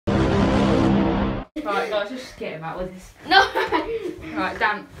Right, guys, just get him out with this. No! Right,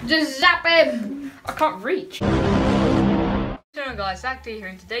 Dan. Just zap him! I can't reach. What's going on, guys? Zach D here.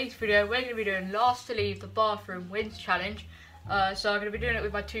 In today's video, we're going to be doing last to leave the bathroom wins challenge. So I'm going to be doing it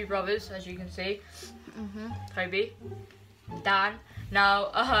with my two brothers, as you can see. Toby, Dan.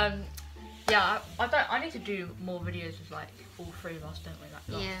 Now, yeah, I need to do more videos with like all three of us, don't we?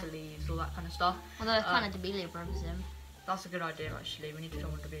 Like last to leaves, all that kind of stuff. Although it's kind of Debelia brothers then. That's a good idea, actually. We need to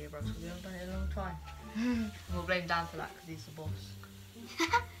film with Debelia brothers because we haven't done it in a long time. And we'll blame Dan for that because he's the boss.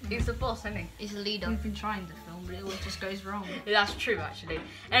 He's the boss, isn't he? He's the leader. We've been trying to film, but it always just goes wrong. Yeah, that's true, actually.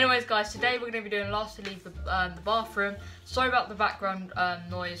 Anyways, guys, today we're going to be doing last to leave the bathroom. Sorry about the background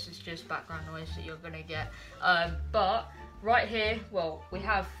noise. It's just background noise that you're going to get. But right here, well, we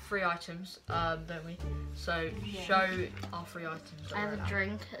have 3 items, don't we? So show our 3 items. I have a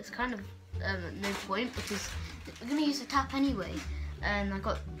drink. It's kind of no point because we're going to use the tap anyway. And I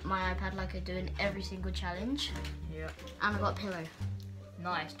got my iPad like I do in every single challenge. Yeah. And I got a pillow.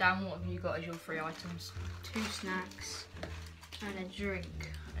 Nice. Dan, what have you got as your 3 items? 2 snacks and a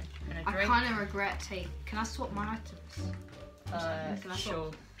drink. And a drink? I kind of regret taking. Can I swap my items?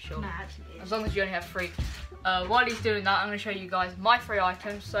 Sure. No, actually. As long as you only have 3. While he's doing that, I'm going to show you guys my 3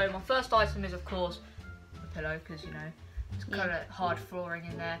 items. So my first item is, of course, the pillow, because, you know, it's kind of hard flooring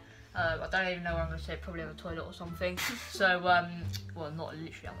in there. I don't even know where I'm going to sit, probably on the toilet or something. So, well, not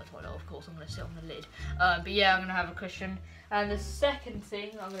literally on the toilet, of course, I'm going to sit on the lid. But yeah, I'm going to have a cushion. And the second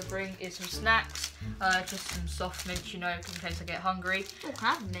thing I'm going to bring is some snacks, just some soft mints, you know, in case I get hungry. Oh, can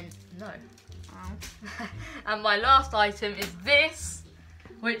I have mint? No. Oh. And my last item is this,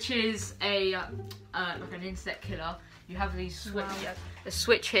 which is a like an insect killer. You have these switch, a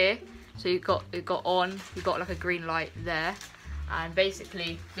switch here, so you've got you've got like a green light there. And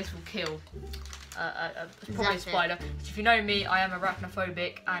basically, this will kill probably a spider. If you know me, I am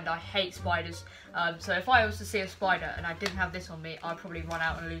arachnophobic and I hate spiders. So if I was to see a spider and I didn't have this on me, I'd probably run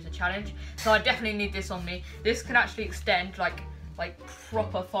out and lose a challenge. So I definitely need this on me. This can actually extend like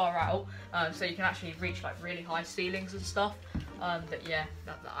proper far out, so you can actually reach like really high ceilings and stuff. But yeah,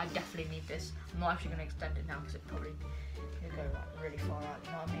 I definitely need this. I'm not actually going to extend it now because it probably go like really far out,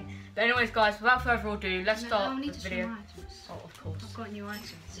 you know what I mean? But anyways, guys, without further ado, let's start the video. Oh, of course. I've got new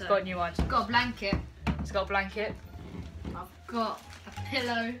items. It's got new items. I've got a blanket. It's got a blanket. I've got a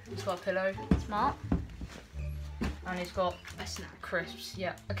pillow. It's got a pillow. Smart. And it's got a snack. Crisps,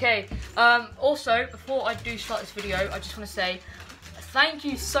 yeah. Okay, also, before I do start this video, I just want to say thank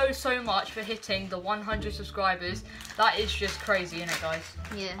you so much for hitting the 100 subscribers. That is just crazy, isn't it, guys?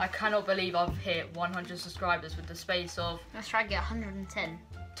 Yeah. I cannot believe I've hit 100 subscribers with the space of... Let's try and get 110.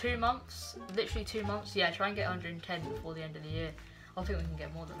 2 months? Literally 2 months? Yeah, try and get 110 before the end of the year. I think we can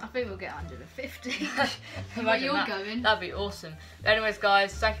get more than that. I think we'll get 150. Where you're going. That'd be awesome. But anyways,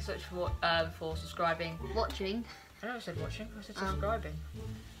 guys, thank you so much for subscribing. Watching. I never said watching, I said subscribing.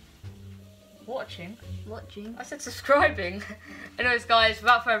 Watching? I said subscribing. Anyways, guys,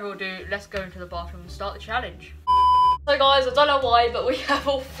 without further ado, let's go into the bathroom and start the challenge. So guys, I don't know why, but we have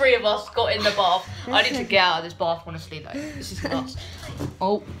all 3 of us got in the bath. I need to get out of this bath, honestly, though. This is nuts.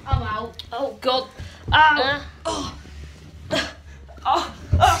 Oh. I'm out. Oh, God. Ow. Oh. Oh.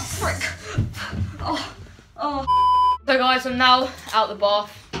 Oh, frick. Oh. Oh. So guys, I'm now out the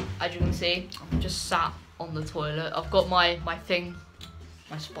bath. As you can see, I'm just sat on the toilet. I've got my thing,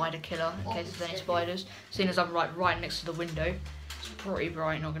 my spider killer, in case there's any spiders. Seeing as I'm right next to the window. It's pretty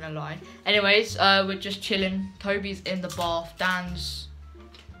bright, not gonna lie. Anyways, we're just chilling. Toby's in the bath, Dan's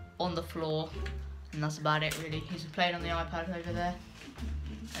on the floor, and that's about it really. He's playing on the iPad over there,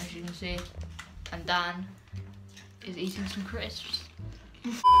 as you can see. And Dan is eating some crisps.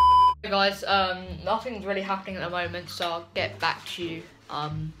 Hey guys, nothing's really happening at the moment, so I'll get back to you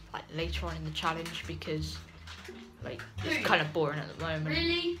like later on in the challenge because like it's kind of boring at the moment.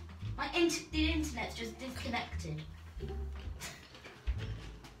 Really? The internet's just disconnected.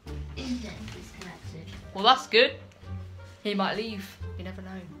 Internet disconnected. Well, that's good. He might leave. You never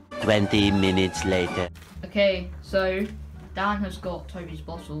know. 20 minutes later. Okay, so Dan has got Toby's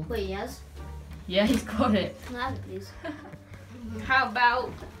bottle. Wait, he has? Yeah, he's got it. Can I have it, please? How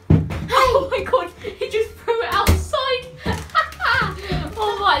about... Oh my God, he just threw it outside.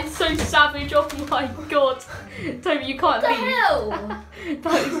 Oh, that is so savage. Oh my God. Toby, you can't leave. What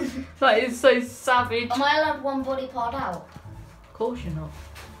the hell? that is so savage. Am I allowed one body part out? Of course you're not.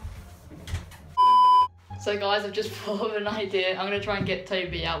 So guys, I've just thought of an idea. I'm going to try and get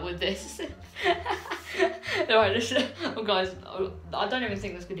Toby out with this. Alright, guys, I don't even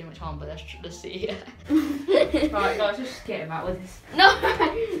think this could do much harm, but let's see. Alright guys, just get him out with this. No!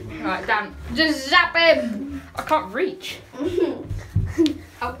 Alright, Dan. Just zap him! I can't reach.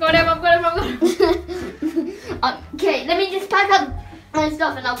 I've got him. Wait, let me just pack up my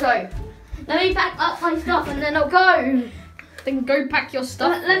stuff and I'll go. Let me pack up my stuff and then I'll go. Then go pack your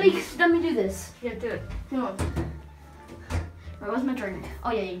stuff. Let me do this. Yeah, do it. Come on. Right, where's my drink?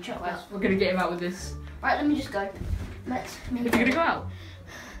 Oh yeah, you chuck that. We're gonna get him out with this. Right, let me just go. Are you gonna go out?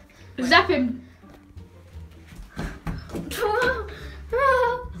 Zap him. Is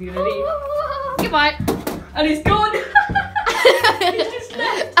he gonna leave? Goodbye. And he's gone. He's just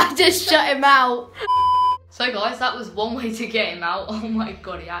left. I just shut him out. So guys, that was one way to get him out. Oh my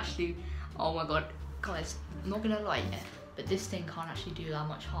god, he actually, oh my god. Guys, I'm not gonna lie yet, but this thing can't actually do that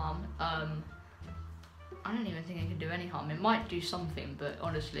much harm. I don't even think it can do any harm. It might do something, but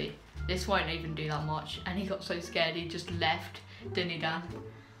honestly, this won't even do that much. And he got so scared, he just left, didn't he, Dan?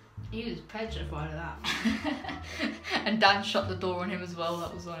 He was petrified of that. And Dan shut the door on him as well.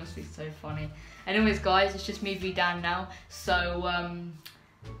 That was honestly so funny. Anyways, guys, it's just me v Dan now. So,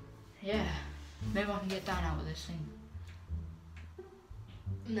 yeah. Maybe I can get Dan out of this thing.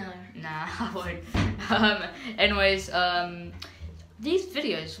 No. Nah, I won't. Anyways, these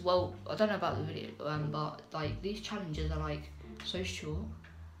videos, well, I don't know about the video, but like these challenges are like so short.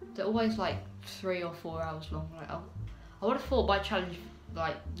 They're always like 3 or 4 hours long. Like, I would have thought by challenge,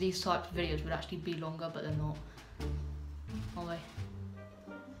 like these types of videos would actually be longer, but they're not. Are they?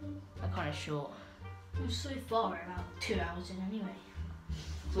 They're kind of short. We're so far, we're about 2 hours in anyway.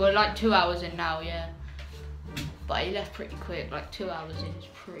 We're like 2 hours in now, yeah. But he left pretty quick, like 2 hours in is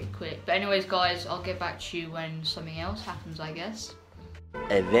pretty quick. But anyways, guys, I'll get back to you when something else happens, I guess.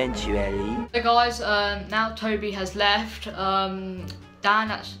 Eventually. So guys, now Toby has left. Dan,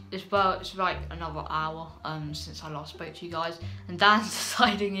 it's like another hour since I last spoke to you guys, and Dan's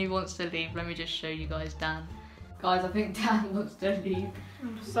deciding he wants to leave. Let me just show you guys Dan. Guys, I think Dan wants to leave.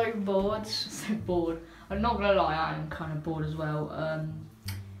 I'm so bored. So bored. I'm not gonna lie, I am kind of bored as well.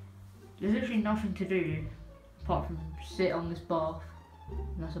 There's literally nothing to do apart from sit on this bath,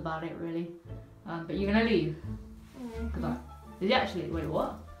 and that's about it really. But you're gonna leave? Mm-hmm. Is he actually? Wait,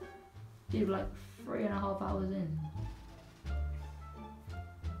 what? Dude, like 3.5 hours in.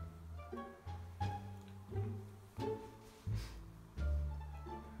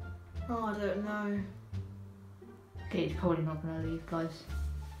 Oh, I don't know. Okay, he's probably not gonna leave, guys.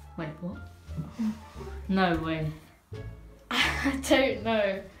 Wait, what? No way. I don't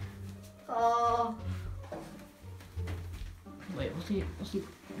know. Oh. Wait, what's he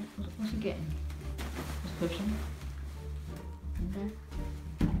getting? What's pushing? Okay.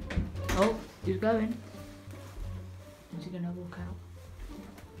 Oh, he's going. Is he gonna walk out?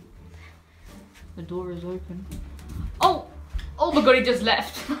 The door is open. Oh! Oh my god, he just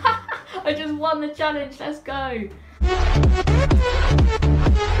left. I just won the challenge, let's go.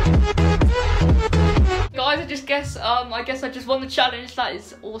 Guys, I guess I just won the challenge. That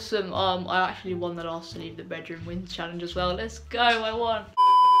is awesome. I actually won the last to leave the bedroom wins challenge as well. Let's go, I won.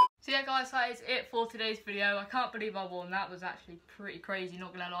 So yeah guys, that is it for today's video. I can't believe I won. That was actually pretty crazy,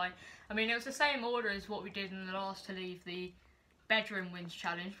 not gonna lie. I mean, it was the same order as what we did in the last to leave the bedroom wins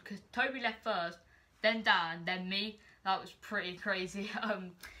challenge, because Toby left first, then Dan, then me. That was pretty crazy.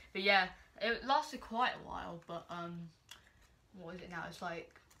 But yeah, it lasted quite a while, but what is it now? It's like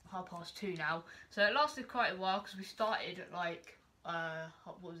 2:30 now. So it lasted quite a while because we started at like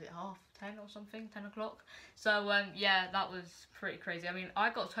what was it, 10:30 or something, 10 o'clock. So yeah, that was pretty crazy. I mean,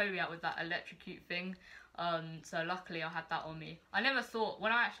 I got Toby out with that electrocute thing, so luckily I had that on me. I never thought,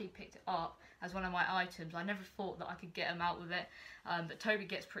 when I actually picked it up as one of my items, I never thought that I could get him out with it, but Toby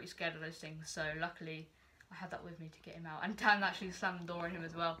gets pretty scared of those things, so luckily I had that with me to get him out. And Dan actually slammed the door on him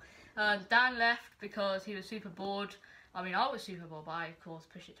as well. Dan left because he was super bored. I mean, I was super bored, but I, of course,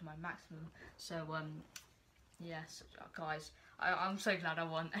 pushed it to my maximum. So, yes, guys, I'm so glad I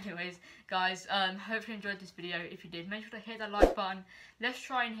won. Anyways, guys, hope you enjoyed this video. If you did, make sure to hit that like button. Let's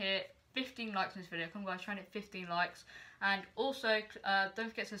try and hit 15 likes in this video. Come on, guys, try and hit 15 likes. And also, don't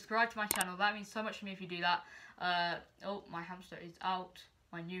forget to subscribe to my channel. That means so much to me if you do that. Oh, my hamster is out.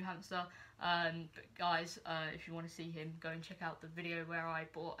 My new hamster. But guys, if you want to see him, go and check out the video where I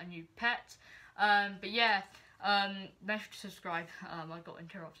bought a new pet. But yeah, make sure to subscribe. I got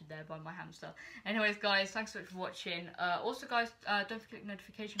interrupted there by my hamster. Anyways, guys, thanks so much for watching. Also, guys, don't forget the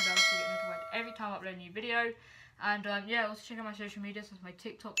notification bell so you get notified every time I upload a new video. And yeah, also check out my social media, so my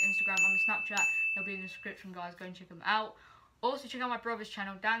TikTok, Instagram, and my Snapchat. They'll be in the description, guys. Go and check them out. Also, check out my brother's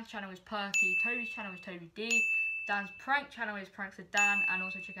channel. Dan's channel is Perky. Toby's channel is Toby D. Dan's prank channel is Pranks with Dan, and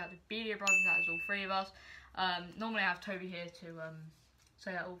also check out the Bedia Brothers. That is all 3 of us. Normally I have Toby here to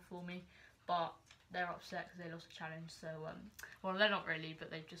say that all for me, but they're upset because they lost the challenge. So well, they're not really, but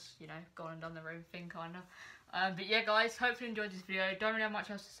they've just, you know, gone and done their own thing kind of. But yeah, guys, hopefully you enjoyed this video. Don't really have much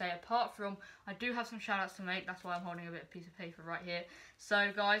else to say apart from I do have some shout outs to make. That's why I'm holding a piece of paper right here.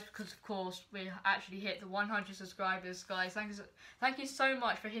 So guys, because of course we actually hit the 100 subscribers, guys, thank you so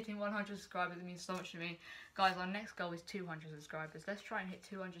much for hitting 100 subscribers. It means so much to me. Guys, our next goal is 200 subscribers. Let's try and hit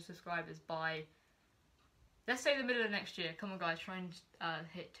 200 subscribers by, let's say, the middle of next year. Come on, guys, try and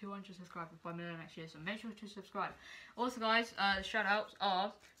hit 200 subscribers by middle of next year. So make sure to subscribe. Also, guys, the shout outs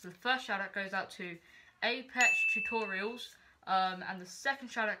are, so the first shout out goes out to Apetech Tutorials, and the second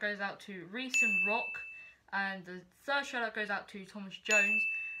shout out goes out to Reese Rock, and the third shout out goes out to Thomas Jones,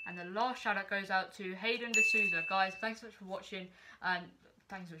 and the last shout out goes out to Hayden Desouza. Guys, thanks so much for watching, and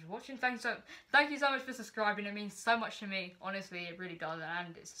thank you so much for subscribing. It means so much to me, honestly, it really does,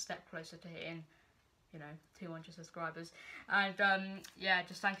 and it's a step closer to hitting, you know, 200 subscribers. And yeah,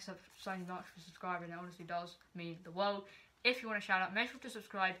 just thank you so much for subscribing. It honestly does mean the world. If you want to shout out, make sure to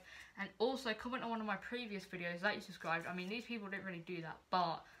subscribe, and also comment on one of my previous videos that you subscribed. I mean, these people didn't really do that,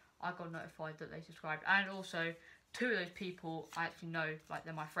 but I got notified that they subscribed, and also 2 of those people I actually know, like,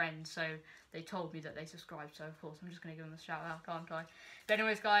 they're my friends, so they told me that they subscribed, so of course I'm just going to give them a shout out, can't I? But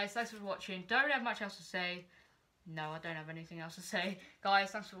anyways, guys, thanks for watching. Don't really have much else to say. No, I don't have anything else to say. Guys,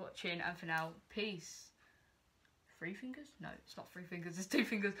 thanks for watching, and for now, peace. 3 fingers? No, it's not 3 fingers, it's 2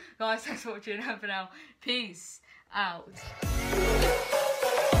 fingers. Guys, thanks for watching, and for now, peace out.